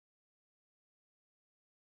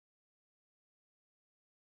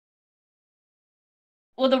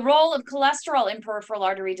Well, the role of cholesterol in peripheral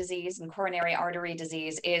artery disease and coronary artery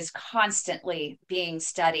disease is constantly being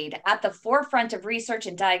studied. At the forefront of research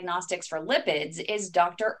and diagnostics for lipids is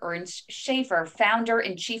Dr. Ernst Schaefer, founder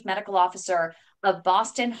and chief medical officer of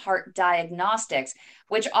Boston Heart Diagnostics,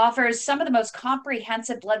 which offers some of the most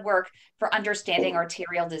comprehensive blood work for understanding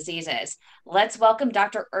arterial diseases. Let's welcome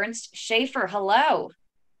Dr. Ernst Schaefer. Hello.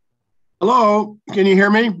 Hello, can you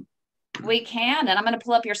hear me? We can, and I'm going to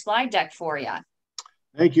pull up your slide deck for you.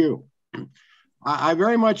 Thank you. I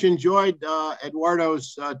very much enjoyed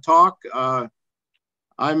Eduardo's talk.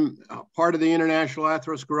 I'm part of the International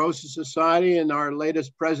Atherosclerosis Society, and our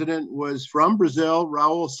latest president was from Brazil,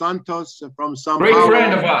 Raul Santos from São Paulo. Great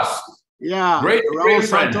friend of us. Yeah, great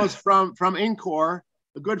Santos from Incor,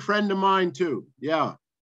 a good friend of mine too. Yeah.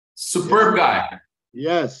 Superb guy.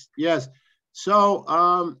 Yes, yes.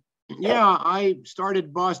 So, yeah, I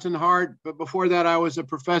started Boston Heart, but before that I was a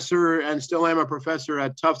professor and still am a professor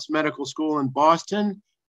at Tufts Medical School in Boston.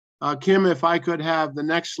 Kim, if I could have the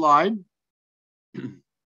next slide.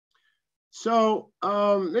 So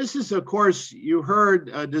this is, of course, you heard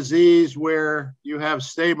a disease where you have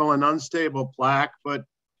stable and unstable plaque, but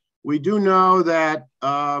we do know that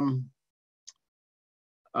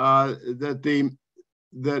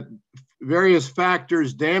that various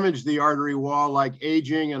factors damage the artery wall, like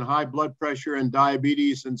aging and high blood pressure and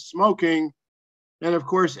diabetes and smoking. And of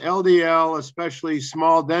course, LDL, especially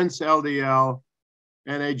small dense LDL,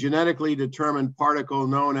 and a genetically determined particle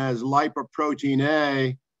known as lipoprotein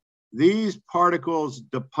A, these particles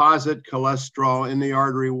deposit cholesterol in the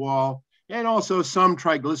artery wall, and also some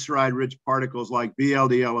triglyceride-rich particles like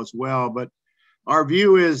VLDL as well. But our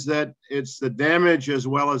view is that it's the damage as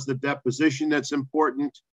well as the deposition that's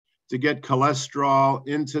important to get cholesterol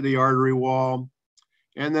into the artery wall,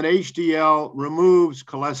 and that HDL removes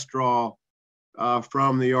cholesterol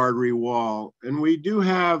from the artery wall. And we do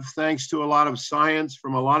have, thanks to a lot of science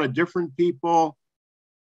from a lot of different people,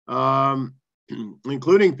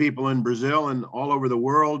 including people in Brazil and all over the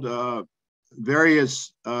world,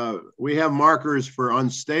 we have markers for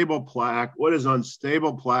unstable plaque. What is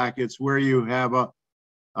unstable plaque? It's where you have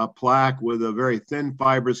a plaque with a very thin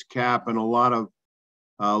fibrous cap and a lot of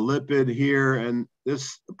lipid here. And the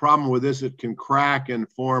problem with this, it can crack and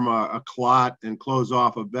form a clot and close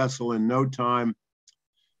off a vessel in no time.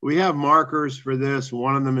 We have markers for this.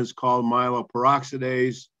 One of them is called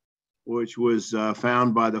myeloperoxidase, which was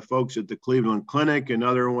found by the folks at the Cleveland Clinic.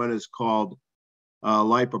 Another one is called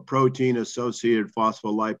lipoprotein-associated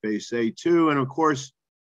phospholipase A2. And of course,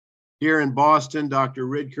 here in Boston, Dr.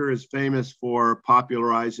 Ridker is famous for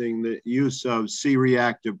popularizing the use of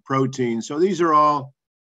C-reactive protein. So these are all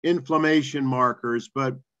inflammation markers.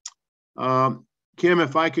 But Kim,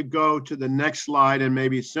 if I could go to the next slide and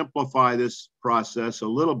maybe simplify this process a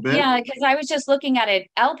little bit. Yeah, because I was just looking at it.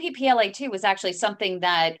 LPPLA2 was actually something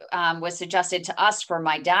that was suggested to us for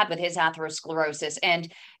my dad with his atherosclerosis,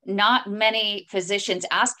 and not many physicians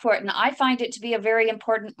ask for it. And I find it to be a very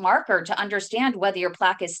important marker to understand whether your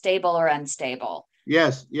plaque is stable or unstable.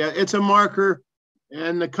 Yes, yeah, it's a marker.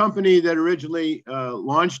 And the company that originally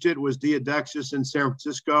launched it was Diadexis in San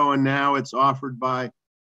Francisco, and now it's offered by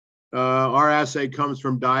our assay comes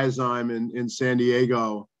from Diazyme in San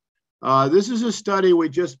Diego. This is a study we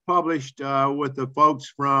just published with the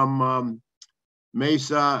folks from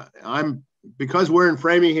Mesa. Because we're in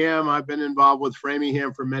Framingham, I've been involved with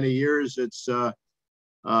Framingham for many years.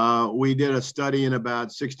 We did a study in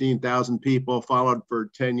about 16,000 people, followed for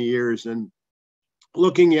 10 years, and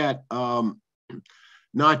looking at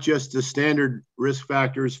not just the standard risk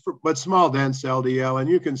factors, but small dense LDL. And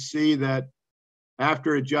you can see that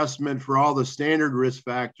after adjustment for all the standard risk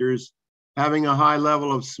factors, having a high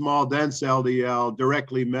level of small dense LDL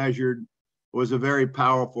directly measured was a very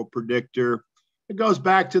powerful predictor. It goes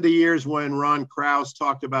back to the years when Ron Krauss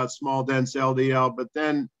talked about small dense LDL, but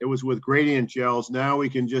then it was with gradient gels. Now we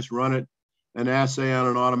can just run an assay on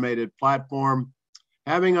an automated platform.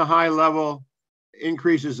 Having a high level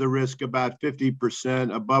increases the risk about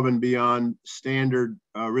 50% above and beyond standard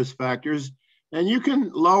risk factors. And you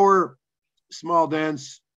can lower small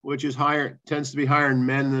dense, which is higher, tends to be higher in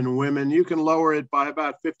men than women. You can lower it by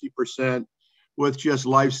about 50% with just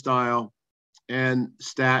lifestyle and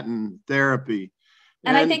statin therapy.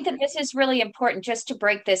 And I think that this is really important, just to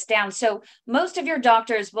break this down. So most of your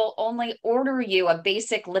doctors will only order you a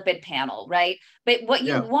basic lipid panel, right? But what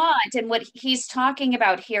you want, and what he's talking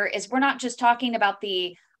about here, is we're not just talking about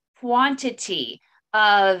the quantity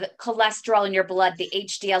of cholesterol in your blood, the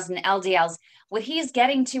HDLs and LDLs. what he's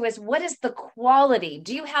getting to is, what is the quality?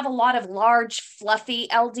 Do you have a lot of large, fluffy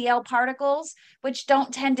LDL particles, which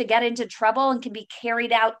don't tend to get into trouble and can be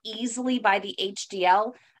carried out easily by the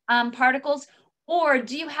HDL particles? Or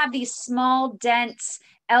do you have these small, dense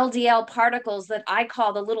LDL particles that I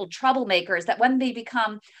call the little troublemakers, that when they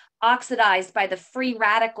become oxidized by the free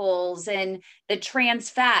radicals and the trans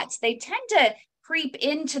fats, they tend to creep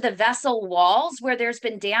into the vessel walls where there's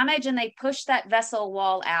been damage, and they push that vessel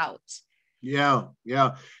wall out? Yeah,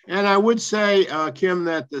 yeah. And I would say, Kim,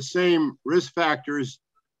 that the same risk factors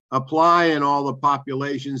apply in all the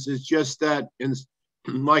populations. It's just that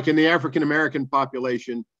like in the African American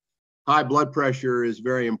population, high blood pressure is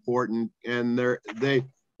very important. And they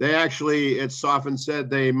actually, it's often said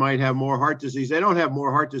they might have more heart disease. They don't have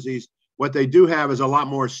more heart disease. What they do have is a lot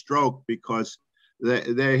more stroke, because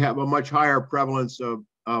they have a much higher prevalence of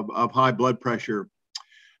high blood pressure.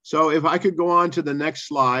 So if I could go on to the next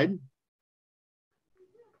slide.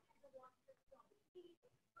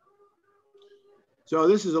 So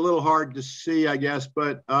this is a little hard to see, I guess,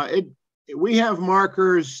 but we have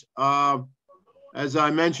markers, as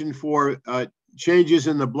I mentioned, for changes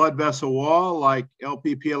in the blood vessel wall, like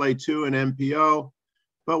Lp(PLA2) and MPO,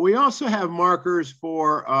 but we also have markers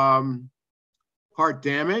for heart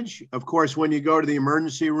damage. Of course, when you go to the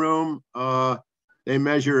emergency room, they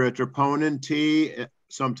measure a troponin T,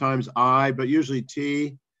 sometimes I, but usually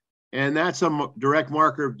T. And that's a direct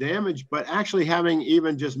marker of damage, but actually having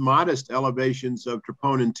even just modest elevations of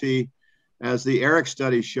troponin T, as the ERIC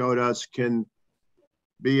study showed us, can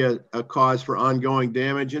be a cause for ongoing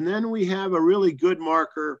damage. And then we have a really good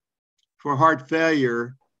marker for heart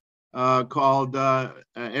failure called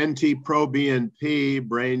NT-proBNP.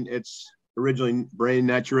 It's originally brain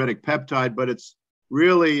natriuretic peptide, but it's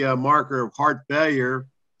really a marker of heart failure.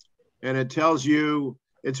 And it tells you,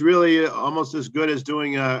 it's really almost as good as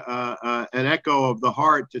doing an echo of the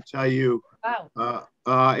heart to tell you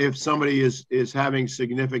if somebody is having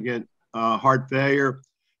significant heart failure.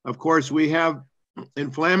 Of course, we have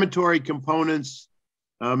inflammatory components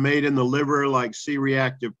made in the liver, like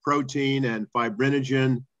C-reactive protein and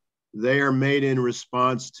fibrinogen. They are made in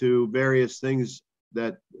response to various things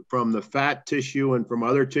that from the fat tissue and from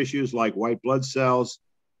other tissues like white blood cells,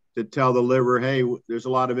 to tell the liver, hey, there's a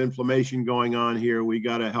lot of inflammation going on here. We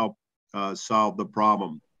got to help solve the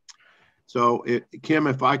problem. So Kim,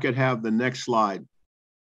 if I could have the next slide.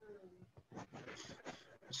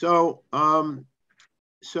 So,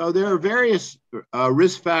 so there are various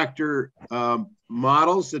risk factor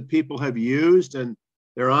models that people have used, and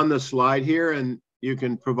they're on the slide here, and you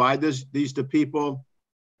can provide these to people.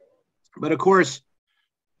 But of course,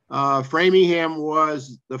 Framingham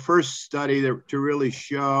was the first study to really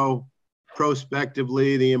show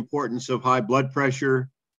prospectively the importance of high blood pressure,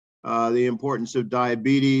 the importance of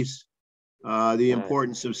diabetes, the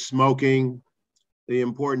importance of smoking, the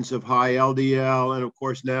importance of high LDL, and of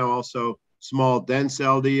course now also small dense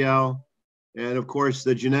LDL, and of course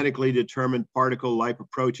the genetically determined particle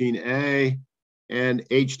lipoprotein A and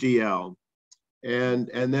HDL. And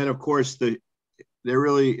then of course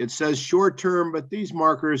it says short term, but these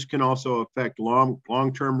markers can also affect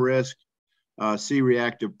long-term risk,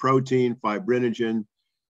 C-reactive protein, fibrinogen,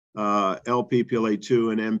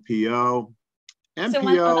 Lp(PLA2) and MPO.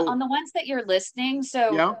 So on the ones that you're listing,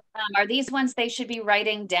 are these ones they should be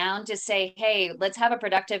writing down to say, hey, let's have a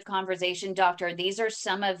productive conversation, doctor? These are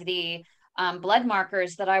some of the blood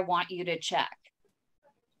markers that I want you to check.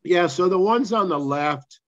 Yeah, so the ones on the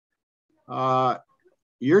left,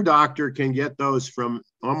 your doctor can get those from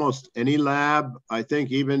almost any lab. I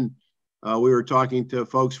think even we were talking to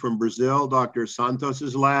folks from Brazil. Dr.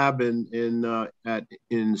 Santos's lab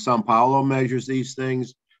in Sao Paulo measures these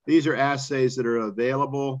things. These are assays that are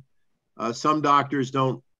available. Some doctors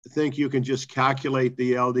don't think you can just calculate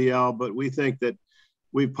the LDL, but we think that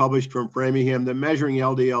we've published from Framingham that measuring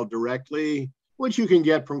LDL directly, which you can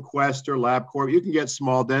get from Quest or LabCorp, you can get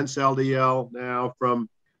small dense LDL now from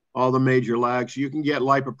all the major labs. You can get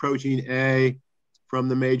lipoprotein A from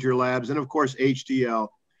the major labs, and of course HDL.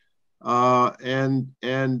 And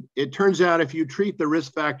it turns out if you treat the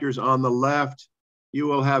risk factors on the left, you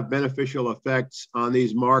will have beneficial effects on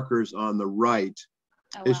these markers on the right.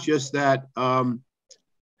 Oh, wow. It's just that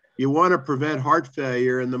you want to prevent heart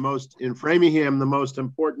failure, and in Framingham, the most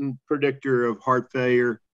important predictor of heart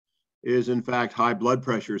failure is in fact high blood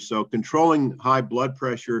pressure. So controlling high blood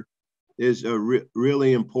pressure is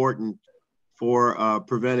really important for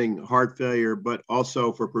preventing heart failure, but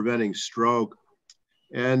also for preventing stroke.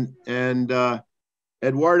 And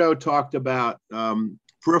Eduardo talked about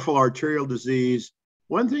peripheral arterial disease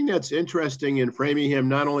one thing that's interesting in Framingham,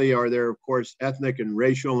 not only are there, of course, ethnic and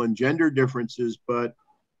racial and gender differences, but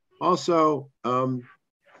also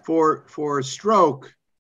for stroke,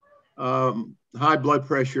 high blood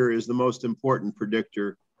pressure is the most important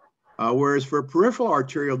predictor. Whereas for peripheral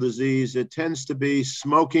arterial disease, it tends to be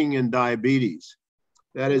smoking and diabetes.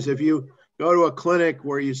 That is, if you go to a clinic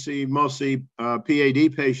where you see mostly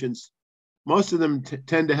PAD patients, most of them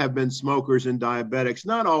tend to have been smokers and diabetics,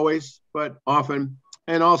 not always, but often,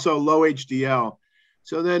 and also low HDL.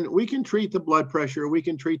 So then we can treat the blood pressure, we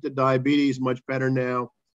can treat the diabetes much better now.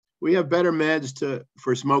 We have better meds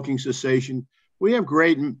for smoking cessation. We have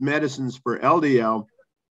great medicines for LDL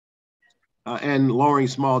and lowering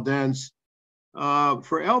small dents.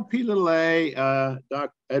 For Lp(a),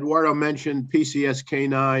 Dr. Eduardo mentioned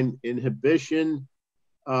PCSK9 inhibition.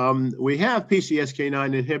 We have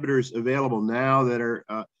PCSK9 inhibitors available now that are,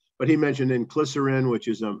 but he mentioned inclisiran, which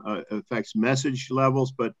is affects message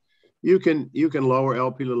levels, but you can lower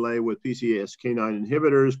Lp(a) with PCSK9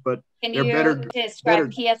 inhibitors, but can they're you better.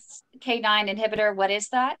 describe PCSK9 inhibitor? What is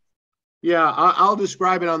that? Yeah, I'll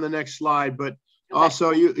describe it on the next slide, but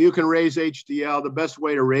also you can raise HDL. The best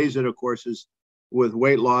way to raise it, of course, is with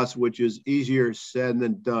weight loss, which is easier said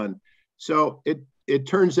than done. So it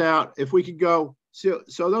turns out if we could go, so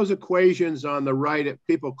those equations on the right, if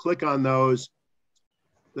people click on those,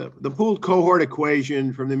 the pooled cohort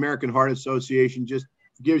equation from the American Heart Association just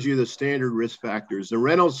gives you the standard risk factors. The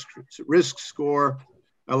Reynolds risk score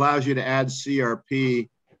allows you to add CRP.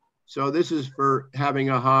 So this is for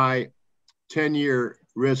having a high 10-year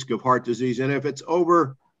risk of heart disease. And if it's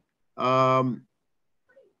over,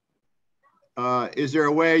 is there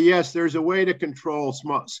a way? Yes, there's a way to control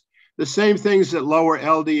the same things that lower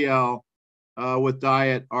LDL with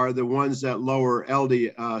diet are the ones that lower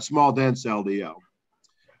small dense LDL.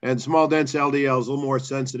 And small dense LDL is a little more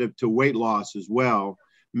sensitive to weight loss as well.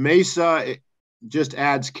 MESA just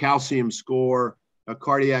adds calcium score, a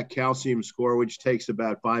cardiac calcium score, which takes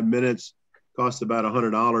about 5 minutes, costs about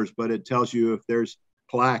 $100, but it tells you if there's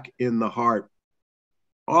plaque in the heart.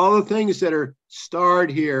 All the things that are starred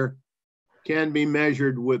here can be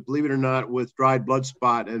measured with, believe it or not, with dried blood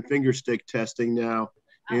spot and finger stick testing now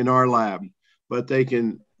in our lab. But they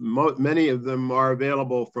can, many of them are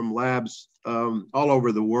available from labs all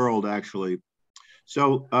over the world, actually.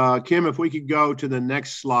 So, Kim, if we could go to the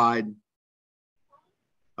next slide.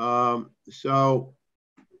 So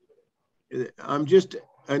I'm just,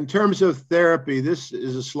 in terms of therapy, this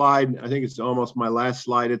is a slide, I think it's almost my last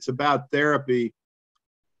slide. It's about therapy.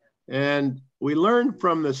 And we learned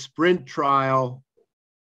from the SPRINT trial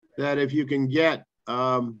that if you can get,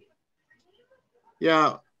 Donna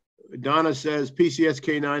says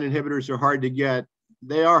PCSK9 inhibitors are hard to get.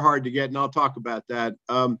 They are hard to get, and I'll talk about that.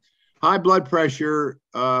 High blood pressure,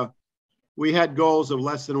 we had goals of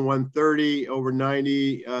less than 130 over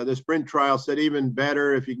 90. The SPRINT trial said even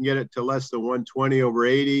better if you can get it to less than 120 over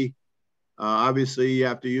 80. Obviously, you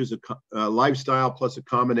have to use a lifestyle plus a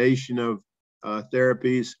combination of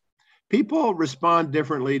therapies. People respond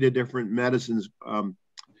differently to different medicines.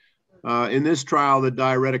 In this trial, the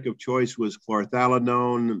diuretic of choice was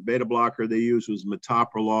chlorothalidone. Beta blocker they used was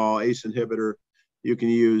metoprolol. ACE inhibitor, you can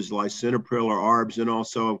use lisinopril or ARBs, and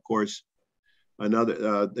also, of course,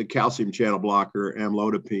 another the calcium channel blocker,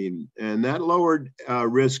 amlodipine. And that lowered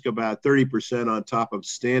risk about 30% on top of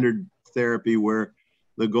standard therapy, where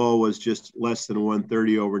the goal was just less than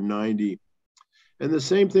 130 over 90. And the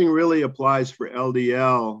same thing really applies for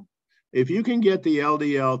LDL. If you can get the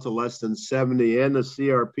LDL to less than 70 and the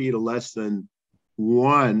CRP to less than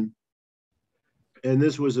 1, and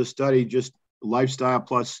this was a study just lifestyle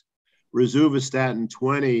plus rosuvastatin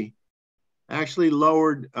 20, actually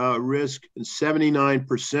lowered risk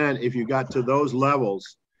 79% if you got to those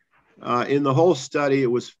levels. In the whole study,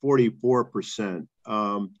 it was 44%.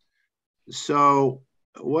 So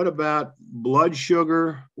what about blood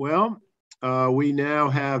sugar? Well, we now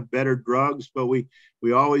have better drugs, but we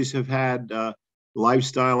always have had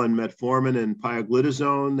lifestyle and metformin and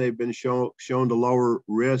pioglitazone. They've been shown to lower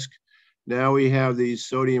risk. Now we have these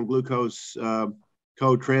sodium glucose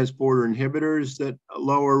co-transporter inhibitors that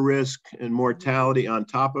lower risk and mortality on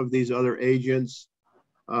top of these other agents.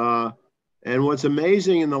 And what's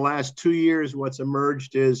amazing in the last 2 years, what's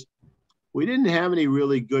emerged is we didn't have any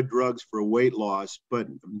really good drugs for weight loss, but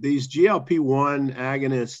these GLP-1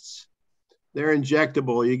 agonists, they're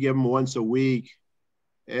injectable. You give them once a week,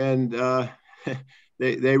 and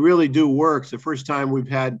they really do work. It's the first time we've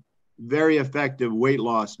had very effective weight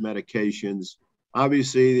loss medications.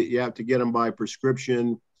 Obviously, you have to get them by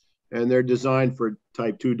prescription, and they're designed for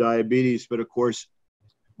type 2 diabetes. But of course,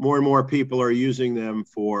 more and more people are using them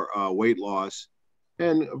for weight loss.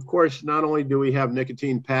 And of course, not only do we have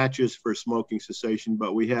nicotine patches for smoking cessation,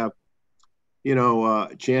 but we have,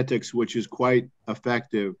 Chantix, which is quite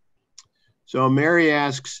effective. So Mary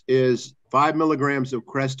asks, is 5 milligrams of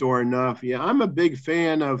Crestor enough? Yeah, I'm a big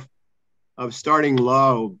fan of starting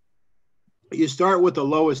low. You start with the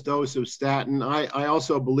lowest dose of statin. I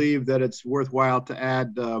also believe that it's worthwhile to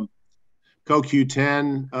add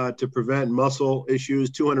CoQ10 to prevent muscle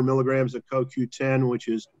issues, 200 milligrams of CoQ10, which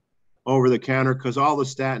is over the counter, because all the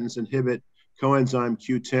statins inhibit coenzyme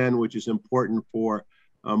Q10, which is important for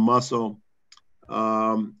muscle.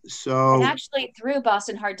 And actually, through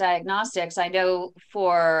Boston Heart Diagnostics, I know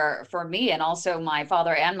for me and also my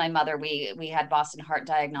father and my mother, we had Boston Heart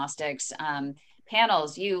Diagnostics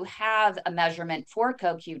panels. You have a measurement for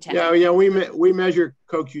CoQ10. Yeah, we measure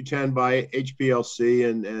CoQ10 by HPLC,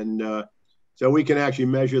 and so we can actually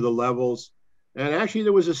measure the levels. And actually,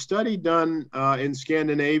 there was a study done in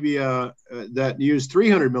Scandinavia that used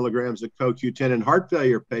 300 milligrams of CoQ10 in heart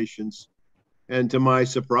failure patients. And to my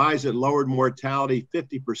surprise, it lowered mortality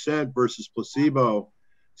 50% versus placebo.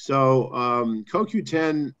 So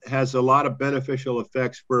CoQ10 has a lot of beneficial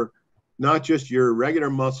effects for not just your regular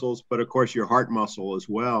muscles, but of course your heart muscle as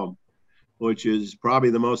well, which is probably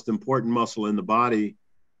the most important muscle in the body.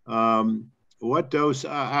 What dose?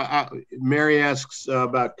 Mary asks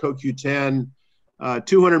about CoQ10.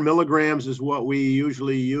 200 milligrams is what we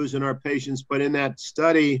usually use in our patients, but in that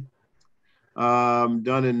study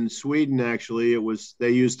done in Sweden, actually,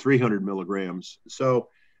 they used 300 milligrams. So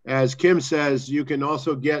as Kim says, you can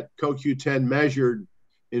also get CoQ10 measured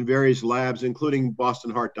in various labs, including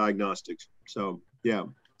Boston Heart Diagnostics. So, yeah.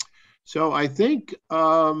 So I think,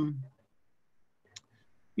 so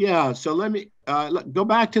let me go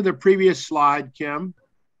back to the previous slide, Kim.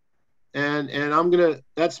 And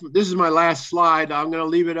this is my last slide. I'm gonna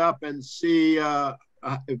leave it up and see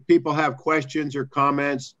if people have questions or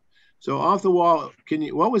comments. So off the wall,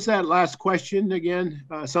 what was that last question again?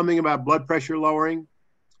 Something about blood pressure lowering.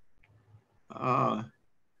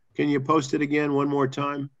 Can you post it again one more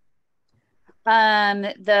time?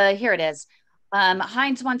 Here it is.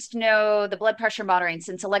 Heinz wants to know the blood pressure monitoring,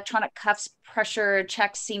 since electronic cuffs pressure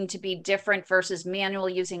checks seem to be different versus manual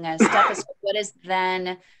using a stethoscope. What is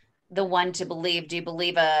then the one to believe? Do you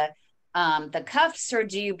believe the cuffs, or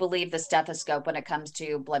do you believe the stethoscope when it comes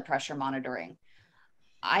to blood pressure monitoring?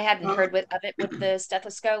 I hadn't heard of it with the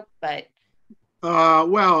stethoscope, but.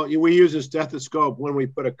 Well, we use a stethoscope when we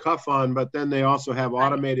put a cuff on, but then they also have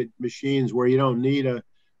automated machines where you don't need a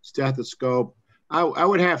stethoscope. I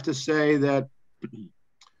would have to say that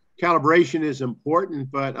calibration is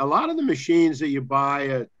important, but a lot of the machines that you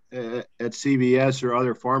buy at CVS or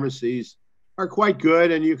other pharmacies are quite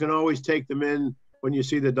good, and you can always take them in when you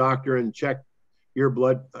see the doctor and check your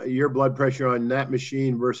blood pressure on that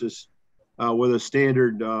machine versus with a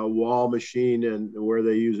standard wall machine and where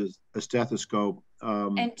they use a stethoscope.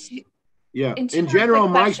 In general,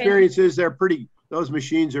 my experience is those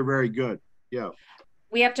machines are very good. Yeah.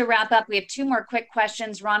 We have to wrap up. We have 2 more quick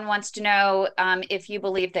questions. Ron wants to know if you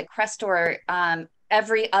believe that Crestor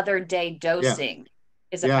every other day dosing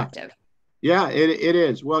is effective. Yeah, it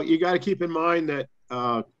is. Well, you got to keep in mind that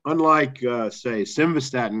unlike, say,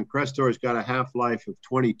 simvastatin, Crestor's got a half-life of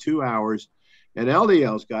 22 hours, and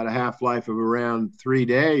LDL's got a half-life of around 3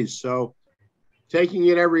 days. So taking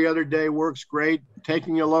it every other day works great.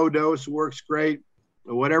 Taking a low dose works great.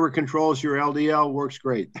 Whatever controls your LDL works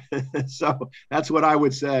great. So that's what I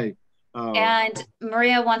would say. And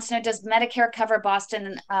Maria wants to know, does Medicare cover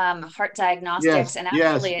Boston Heart Diagnostics? Yes, and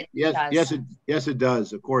actually it does. Yes, it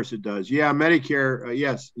does. Of course it does. Yeah, Medicare,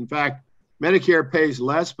 yes. In fact, Medicare pays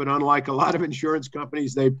less, but unlike a lot of insurance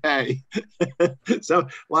companies, they pay. So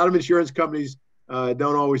a lot of insurance companies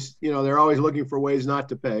don't always, they're always looking for ways not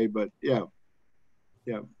to pay, but yeah.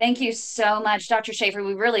 Yeah. Thank you so much, Dr. Schaefer.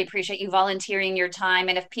 We really appreciate you volunteering your time.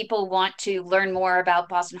 And if people want to learn more about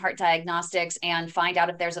Boston Heart Diagnostics and find out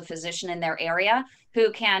if there's a physician in their area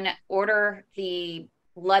who can order the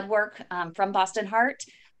blood work from Boston Heart,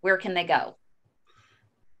 where can they go?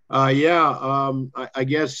 I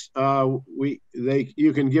guess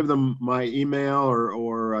you can give them my email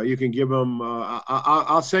or you can give them.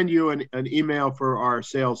 I'll send you an email for our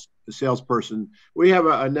salesperson. We have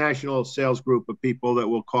a national sales group of people that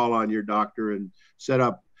will call on your doctor and set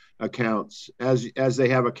up accounts as they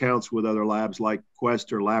have accounts with other labs like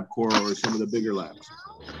Quest or LabCorp or some of the bigger labs.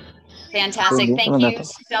 Fantastic. Thank you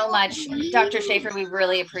so much, Dr. Schaefer. We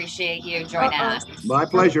really appreciate you joining us. My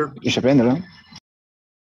pleasure.